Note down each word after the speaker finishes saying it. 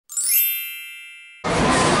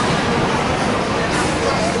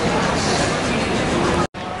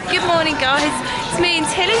morning guys, it's me and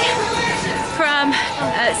Tilly from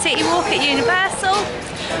City Walk at Universal.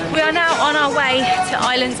 We are now on our way to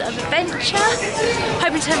Islands of Adventure,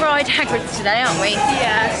 hoping to ride Hagrid's today, aren't we?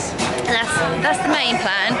 Yes. That's the main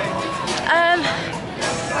plan.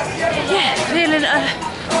 Yeah, feeling a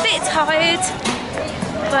bit tired,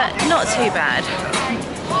 but not too bad.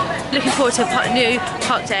 Looking forward to a new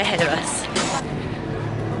park day ahead of us.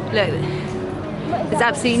 Look. There's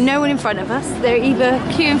absolutely no one in front of us. They're either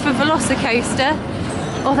queuing for Velocicoaster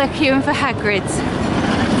or they're queuing for Hagrid's.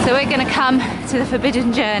 So we're going to come to the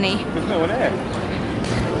Forbidden Journey. There's no one here.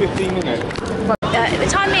 15 minutes. The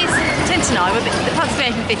time is 10 to 9. The park's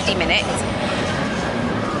been open 50 minutes.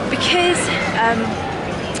 Because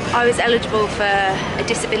I was eligible for a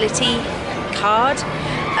disability card,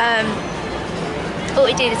 what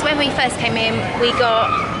we did is when we first came in, we got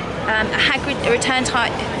a return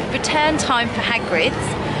time for Hagrid's.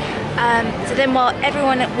 So then while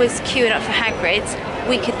everyone was queuing up for Hagrid's,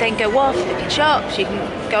 we could then go off, look at shops, you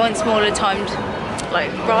can go on smaller timed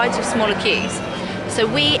like rides with smaller queues. So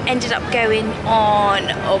we ended up going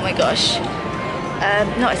on, oh my gosh,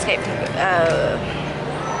 not Escape,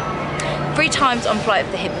 3 times on Flight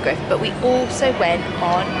of the Hippogriff, but we also went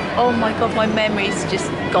on, oh my god, my memory's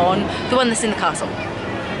just gone, the one that's in the castle.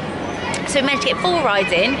 So we managed to get 4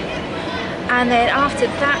 rides in. And then after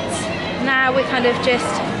that, now we're kind of just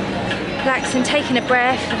relaxing, taking a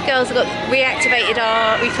breath. The girls have got reactivated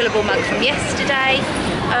our refillable mug from yesterday.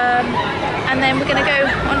 And then we're gonna go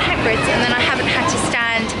on Hagrid's, and then I haven't had to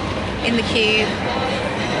stand in the queue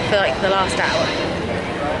for like the last hour.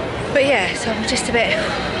 But yeah, so I'm just a bit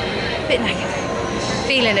knackered.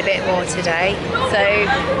 Feeling a bit more today. So,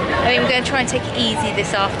 I mean, we're gonna try and take it easy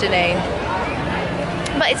this afternoon.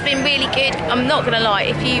 But it's been really good. I'm not gonna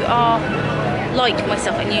lie, if you are like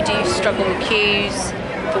myself and you do struggle with queues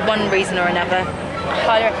for one reason or another, I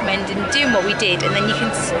highly recommend doing what we did, and then you can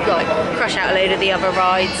like crush out a load of the other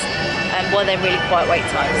rides while they're really quiet wait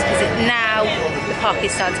times, because now the park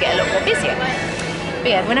is starting to get a lot more busier. But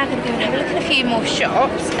yeah, we're now going to go and have a look at a few more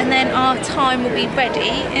shops, and then our time will be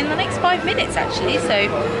ready in the next 5 minutes actually, so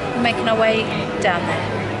we're making our way down there.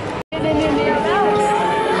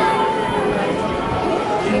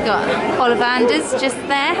 We've got Ollivander's just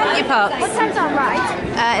there, haven't you, Pops? What time's our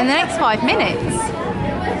ride? In the next 5 minutes.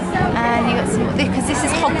 And you got some, because this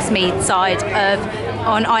is Hogsmeade side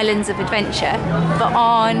on Islands of Adventure, but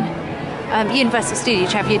on Universal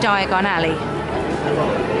Studios you have your Diagon Alley.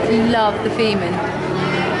 Love the theming.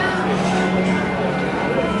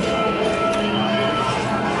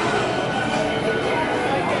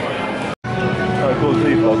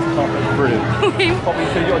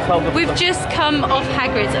 Brilliant. We've just come off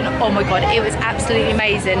Hagrid's and oh my god, it was absolutely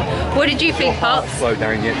amazing. What did you think, Pops? Slow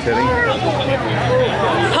down yet, Tilly.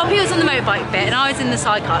 Poppy was on the motorbike bit and I was in the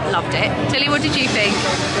sidecar, loved it. Tilly, what did you think?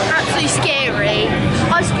 Absolutely scary.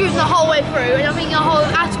 I screwed the whole way through, and I think the whole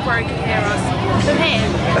Attleboro could hear us from here.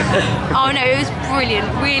 Oh no, it was brilliant,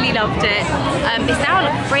 really loved it. It's now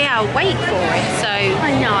like a 3-hour wait for it, so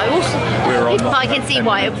I know. Also, but I can see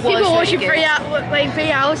why it was people really watching good. waiting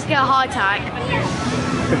 3 hours to get a heart attack.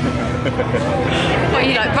 What are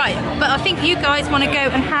you like? Right, but I think you guys want to go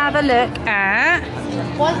and have a look at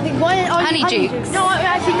Honeydukes. No,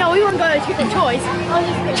 actually no, we want to go to Trick and Choice.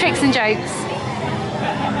 Tricks and Jokes.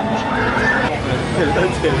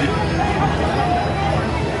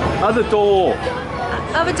 Other door.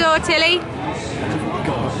 Other door, Tilly.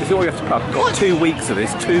 God, this is all you have to cut. I've got 2 weeks of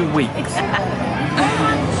this, 2 weeks.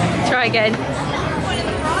 Try again.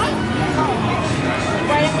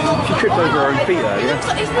 She tripped over her own feet earlier.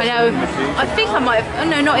 I know. I think I might have. Oh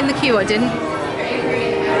no, not in the queue. I didn't.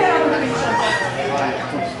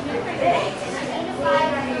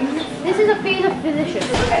 This is a field of physician.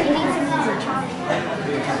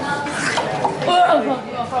 What have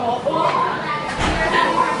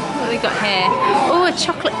we got here? Oh, a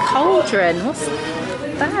chocolate cauldron. What's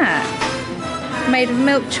that? Made of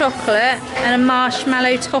milk chocolate and a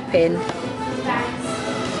marshmallow topping.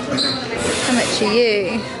 How much are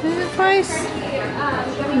you? Is it the price?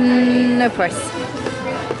 No price.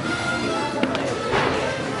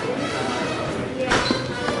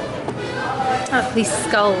 Oh, these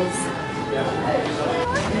skulls.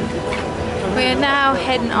 We're now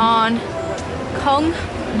heading on Kong.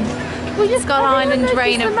 Skull Island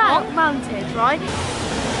Drain of Rock. Mounted, right?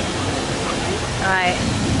 Right.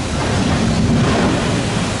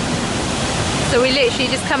 So we literally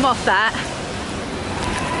just come off that.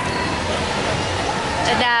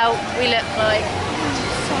 And now we look like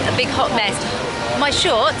a big hot mess. My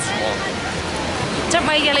shorts, don't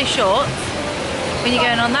wear yellow shorts when you're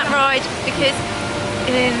going on that ride, because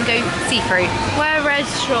go see-through. Wear red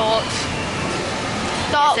shorts.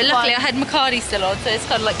 Dark So luckily I ones. had my cardi still on, so it's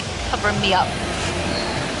kind of like covering me up.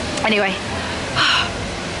 Anyway,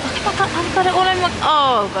 I've got it all in one.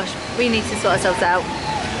 Oh gosh, we need to sort ourselves out.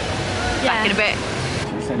 Back in a bit.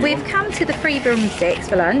 We've come to the free broomsticks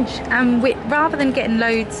for lunch, and rather than getting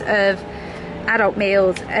loads of adult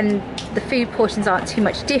meals and the food portions aren't too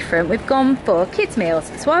much different, we've gone for kids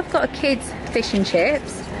meals. So I've got a kids fish and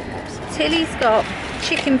chips, Tilly's got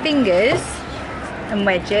chicken fingers and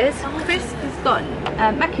wedges, Chris has got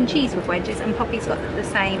mac and cheese with wedges, and Poppy's got the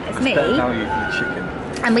same as me. Better value for the chicken.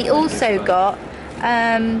 And we also got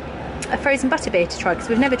a frozen butterbeer to try, because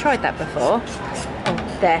we've never tried that before. Oh,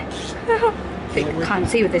 there. You can't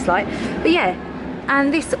see with this light, but yeah.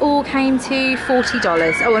 And this all came to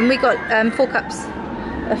 $40. Oh, and we got 4 cups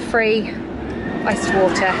of free iced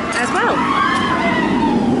water as well.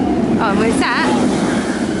 Oh, and where's that?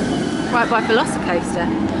 Right by Velocicoaster.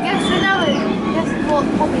 Yes, I know. Guess what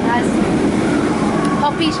Poppy has.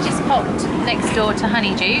 Poppy's just popped next door to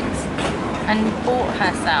Honeydukes and bought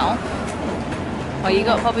herself. What you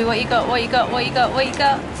got, Poppy? What you got? What you got? What you got? What you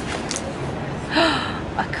got?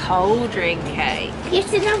 A cold drink cake.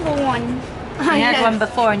 It's another one. You had one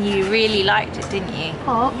before and you really liked it, didn't you?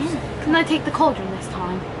 Pops, can I take the cauldron this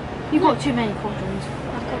time? You got too many cauldrons.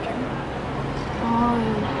 Oh.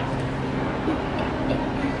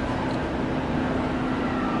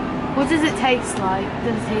 What does it taste like?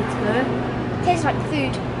 Does it taste good? It tastes like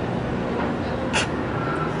food.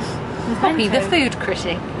 Poppy, the food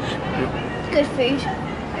critic. Good food.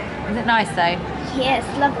 Is it nice though? Yeah,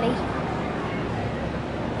 it's lovely.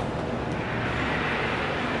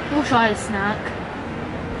 We'll try a snack.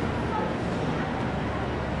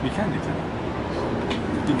 You can do that.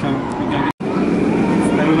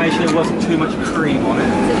 Then we made sure there wasn't too much cream on it.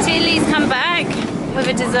 So Tilly's come back with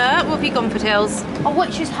a dessert. What have you gone for, Tills? A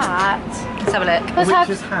witch's hat. Let's have a look. Let's have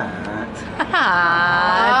Witch's hat.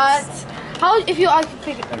 Hat. How if you I can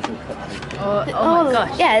figure. Oh my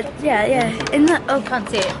gosh. Yeah. In that. Oh, can't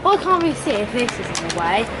see it. Well, can't really see if this is in the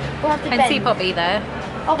way. We'll have to Can bend. see Poppy there.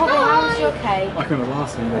 Oh, Poppy, how's your cake? I remember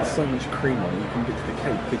last time there's so much cream on it you couldn't get to the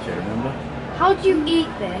cake, could you remember? How do you eat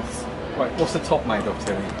this? Right, what's the top made of,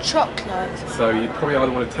 Tilly? Chocolate. So you probably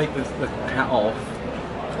either want to take the hat off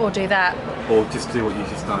Or do that. or just do what you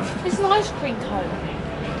just done. It's an ice cream cone.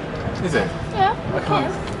 Is it? Yeah. I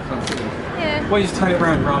can't see it. Yeah. Well, you just turn it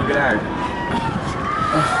around and get out.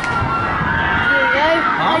 Here you go.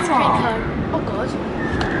 Ice cream Ah. cone. Oh god.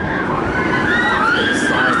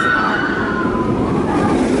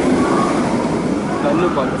 They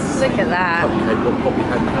look like the Look at that. cupcake what Poppy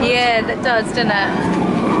had. Yeah, that does, doesn't it?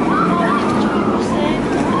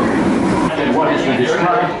 And what has been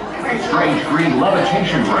described as a strange green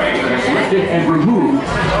levitation ray that is lifted and removed.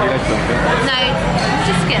 No,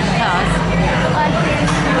 just get in the cars.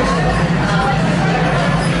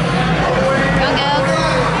 Go on, girls.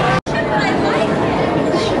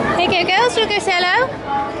 Hey, go, girls. You'll go say hello.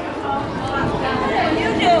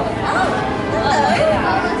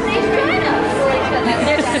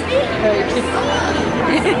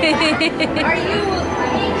 Are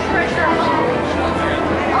you treasure hungry?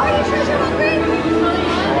 Are you treasure hungry?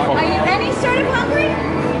 Are you any sort of hungry?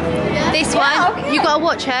 This Yeah, one, okay. you gotta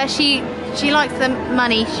watch her. She likes the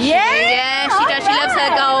money. Yeah, she does. She loves her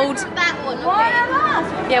gold. That one. One of us.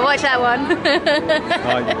 Yeah, watch that one.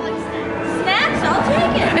 Snacks, I'll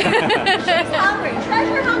take it. She's hungry,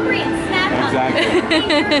 treasure hungry, and snack hungry.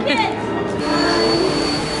 These are kids.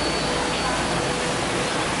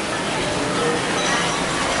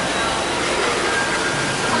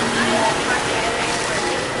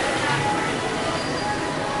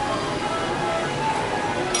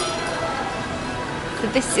 So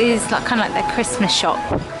this is like kind of like their Christmas shop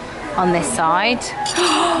on this side.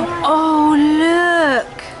 Oh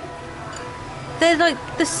look! They're like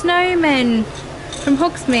the snowmen from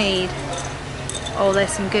Hogsmeade. Oh,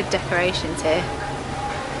 there's some good decorations here.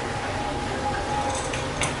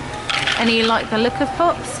 And you like the look of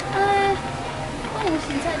Pops?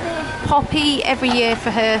 Poppy every year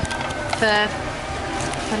for her,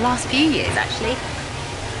 for the last few years actually.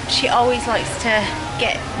 She always likes to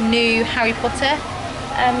get new Harry Potter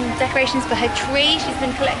decorations for her tree. She's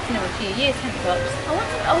been collecting them a few years, hasn't she, Pops? I want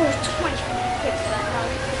to, oh, 20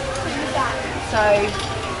 for that. So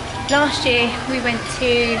last year we went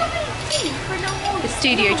to the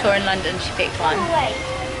studio tour in London. She picked one.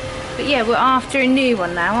 But yeah, we're after a new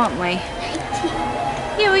one now, aren't we?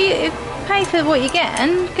 Yeah, well, you pay for what you're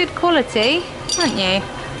getting. Good quality, aren't you?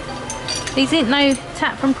 These ain't no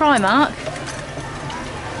tap from Primark.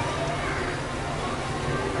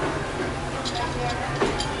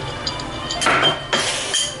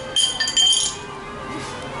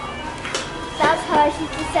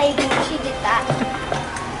 saved me when she did that.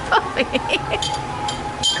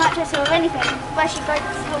 Can't trust her with anything. Where she broke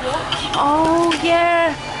her watch. Oh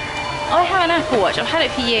yeah. I have an Apple Watch. I've had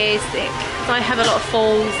it for years because I have a lot of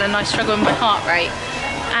falls and I struggle with my heart rate.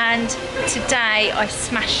 And today I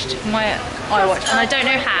smashed my iWatch and I don't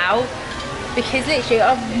know how, because literally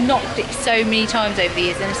I've knocked it so many times over the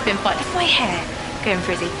years and it's been fine. It's my hair going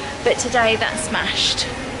frizzy. But today that smashed,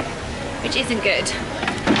 which isn't good.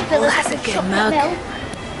 Oh, that's a good mug.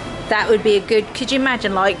 That would be a good, could you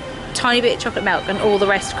imagine like tiny bit of chocolate milk and all the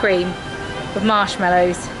rest cream with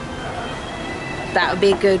marshmallows? That would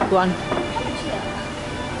be a good one.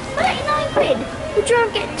 39 quid. Would you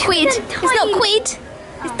rather get Quid. It's not quid.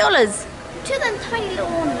 It's dollars. Two of them tiny little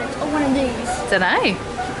ornaments or one of these? Don't know.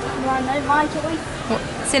 I know my choice.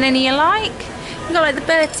 What's in any you like? You've got like the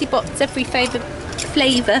Bertie Bott's every flavour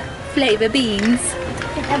beans.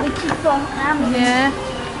 I think that'd be cheaper on Amazon. Yeah.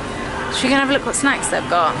 Should we go and have a look what snacks they've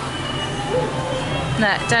got?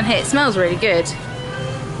 No, down here. It smells really good.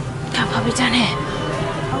 Come on, probably down here.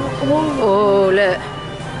 Oh, look.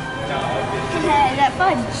 That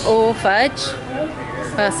fudge. All fudge.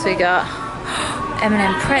 What else we got?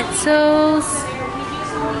 M&M pretzels.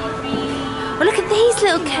 Oh, look at these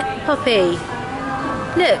little Poppy.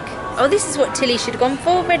 Look. Oh, this is what Tilly should have gone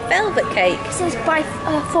for. Red velvet cake. It says buy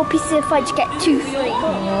 4 pieces of fudge, get 2 free.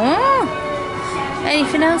 Oh.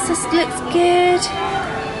 Anything else that looks good?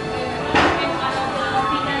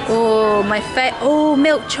 Oh, my oh,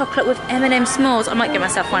 milk chocolate with M&M s'mores. I might get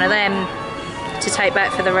myself one of them to take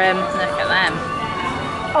back for the room. Look at them.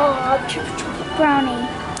 Oh, chocolate brownie.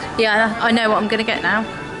 Yeah, I know what I'm going to get now.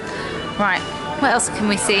 Right, what else can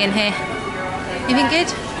we see in here? Anything good?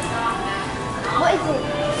 What is it?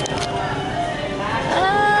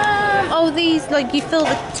 Oh, these, like, you fill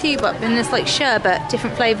the tube up and there's like sherbet,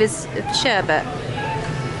 different flavours of the sherbet.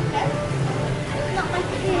 Not my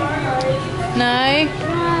thing. No?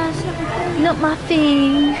 Not my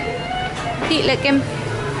thing. Keep looking.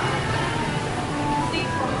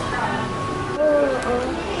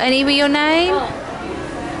 Any with your name?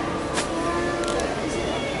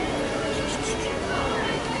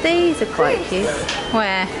 These are quite cute.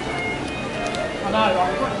 Where?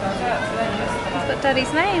 It's got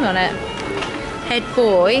Daddy's name on it. Head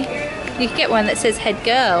boy. You could get one that says head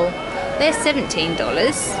girl. They're $17.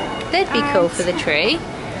 They'd be cool for the tree.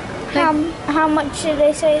 How much do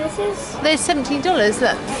they say this is? They're $17.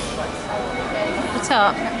 Look. The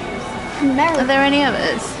top. No. Are there any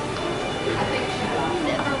others?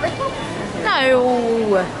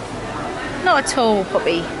 No. Not at all,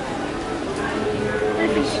 Poppy.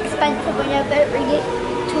 It's expensive when you don't really get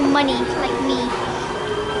to money like me.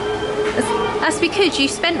 That's because you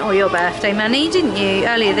spent all your birthday money, didn't you,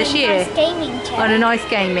 earlier this year? Nice gaming chair. On a nice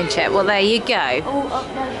gaming chair. Well, there you go. Oh,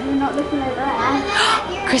 no, you're not looking over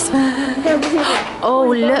there. Christmas.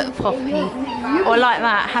 Oh, look, Poppy. Oh, I like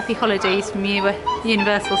that. Happy holidays from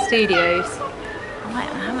Universal Studios. I like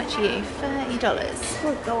that. How much are you? $30.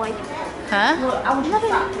 Oh, God. Huh?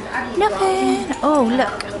 Nothing. Oh,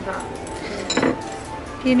 look.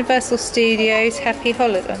 Universal Studios Happy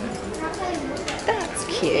Holiday. That's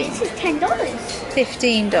cute. This is $10.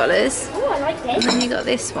 $15. Oh, I like this. And then you got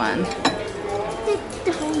this one.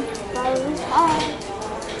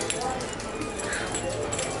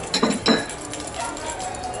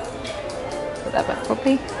 Put that back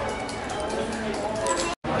properly.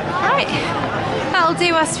 Right, that'll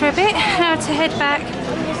do us for a bit. Now to head back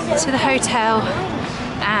to the hotel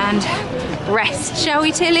and rest, shall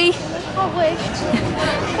we, Tilly? I wish.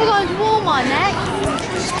 We're going to Walmart next.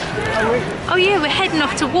 Oh yeah, we're heading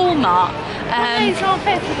off to Walmart. No, can't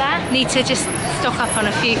pay for that. Need to just stock up on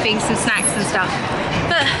a few things, some snacks and stuff.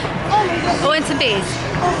 But I want some beers.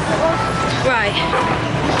 Right.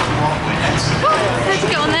 Oh, how to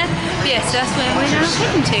get on there? But yes, that's where we're now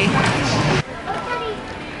heading to.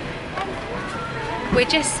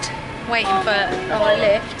 We're just waiting for our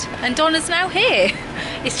lift, and Donna's now here.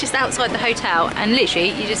 It's just outside the hotel, and literally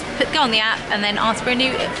you just go on the app and then ask for a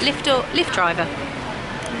new lift driver.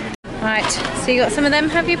 Right, so you got some of them,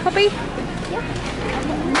 have you, Poppy? Yeah.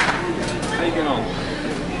 How you getting on?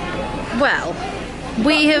 Well,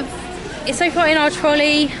 we have, it's so far in our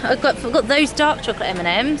trolley, I've got those dark chocolate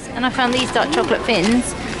M&Ms, and I found these dark chocolate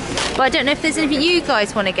fins, but I don't know if there's anything you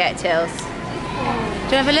guys want to get, Tills.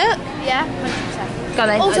 Do you have a look? Yeah, 100%. Go on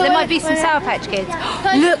then. Also, there might be some Sour Patch Kids.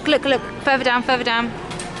 Look, further down, further down.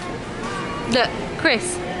 Look,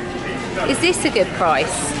 Chris, is this a good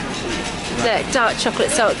price? Look, dark chocolate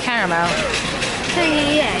salt caramel. I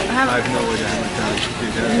have no idea how much to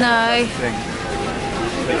do that. No.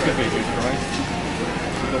 They could be a good price.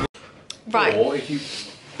 Right. Or if you...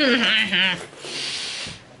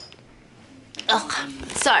 Ugh.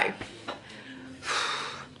 So,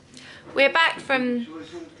 we're back from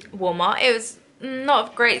Walmart. It was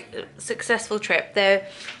not a great, successful trip. There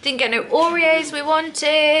didn't get no Oreos we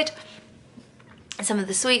wanted. Some of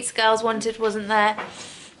the sweets girls wanted wasn't there.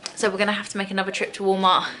 So we're gonna have to make another trip to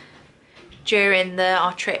Walmart during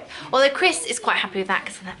our trip. Although Chris is quite happy with that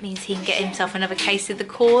because that means he can get himself another case of the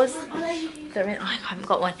cores. I haven't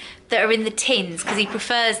got one. That are in the tins because he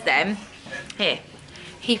prefers them. Here.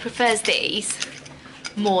 He prefers these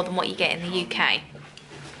more than what you get in the UK.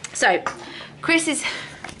 So, Chris is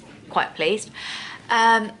quite pleased.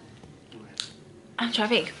 I'm trying to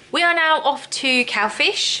think. We are now off to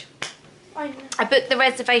Cowfish. I booked the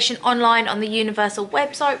reservation online on the Universal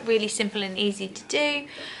website. Really simple and easy to do.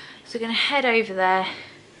 So we're going to head over there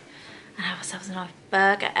and have ourselves a nice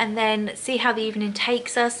burger and then see how the evening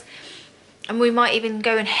takes us. And we might even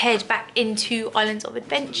go and head back into Islands of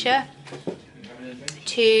Adventure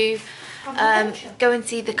to go and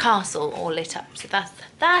see the castle all lit up. So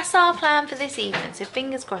that's our plan for this evening. So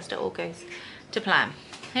fingers crossed it all goes to plan.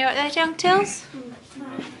 Are you right there, young Tills?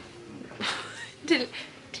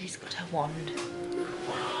 Tilly's got her wand.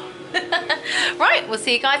 Right, we'll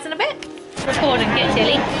see you guys in a bit. Record and get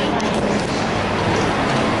Tilly.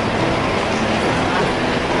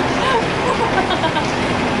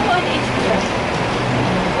 What is this?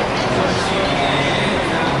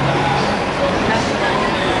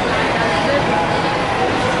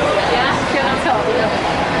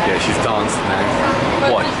 Yeah, she's dancing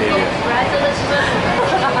now. What an idiot.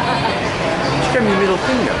 She gave me a middle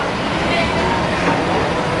finger.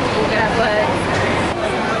 We're gonna have words.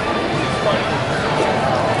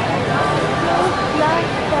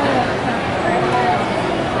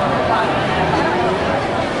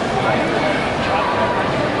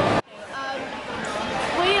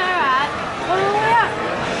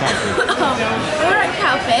 We're at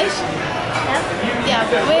Cowfish. Yeah,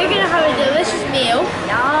 we're gonna have a delicious meal.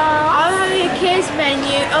 I'm having a kids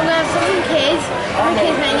menu. I'm gonna have something kids. A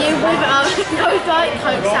kids menu with no Diet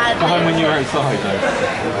Coke, sadly. Behind when you were outside though.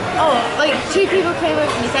 Oh, like 2 people came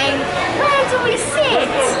over to me saying, "Where do we sit?"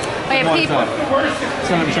 Wait, people.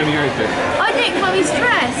 Stand up and show me your outfit. I didn't come in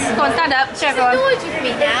stress. Go on, stand up, show everyone. Annoyed with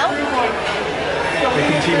me now.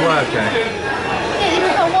 Making she work, eh? Yeah,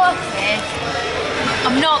 this is not working.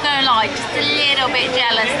 I'm not going to lie, just a little bit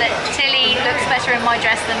jealous that Tilly looks better in my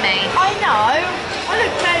dress than me. I know. I look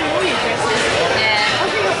better in all your dresses. Yeah. I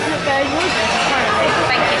think I look better in your dress, apparently.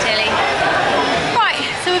 Thank you, Tilly. Right,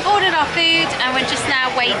 so we've ordered our food and we're just now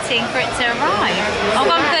waiting for it to arrive. I've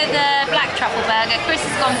gone for the black truffle burger. Chris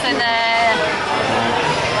has gone for the...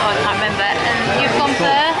 Oh, I can't remember. And you've gone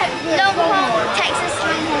for... Longhorn, Texas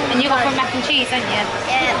Longhorn. And you've gone for mac and cheese, haven't you?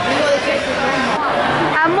 Yeah.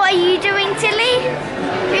 And what are you doing, Tilly?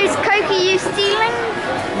 Whose Coke are you stealing?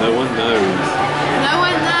 No one knows. No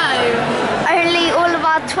one knows. Only all of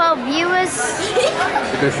our 12 viewers.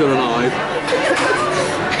 If they're still alive.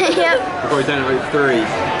 Yep. We're probably down to about 3.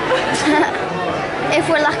 If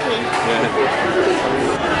we're lucky. Yeah.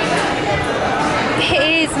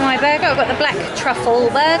 Here's my burger. I've got the black truffle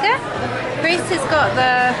burger. Chris has got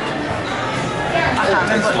the... I can't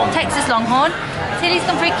remember. Texas Longhorn. Tilly's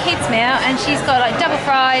gone for a kids meal and she's got like double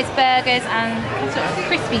fries, burgers and sort of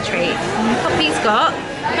crispy treats. And Poppy's got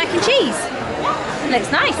mac and cheese.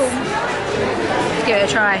 Looks nice. Let's give it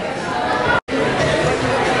a try.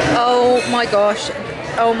 Oh my gosh.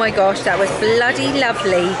 Oh my gosh, that was bloody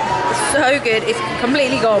lovely. So good. It's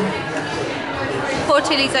completely gone. Poor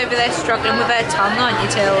Tilly's over there struggling with her tongue, aren't you,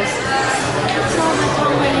 Tills?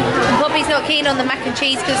 And Poppy's not keen on the mac and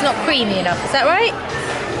cheese because it's not creamy enough. Is that right?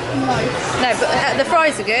 No. No, but the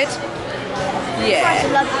fries are good. Yeah.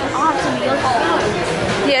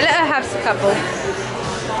 Yeah, let her have a couple.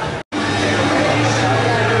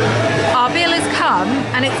 Our bill has come,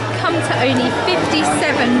 and it's come to only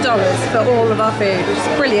 $57 for all of our food, which is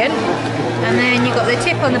brilliant. And then you've got the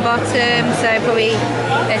tip on the bottom, so probably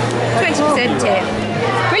a 20% tip.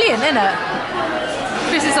 Brilliant, isn't it?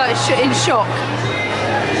 Chris is like in shock.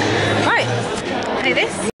 Right, hey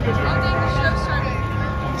this.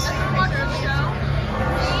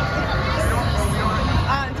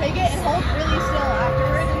 Take it and hold really still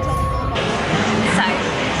afterwards until the full bottle. So,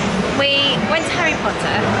 we went to Harry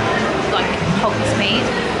Potter, like Hogsmeade,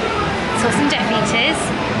 saw some Death Eaters,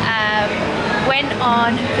 went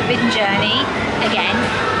on Forbidden Journey again.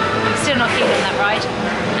 I'm still not keen on that ride.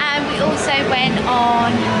 And we also went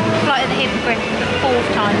on Flight of the Hippogriff for the 4th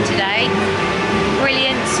time today.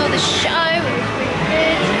 Brilliant, saw the show, it was really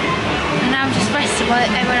good. And now I'm just resting while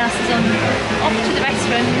everyone else is off to the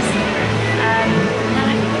restrooms.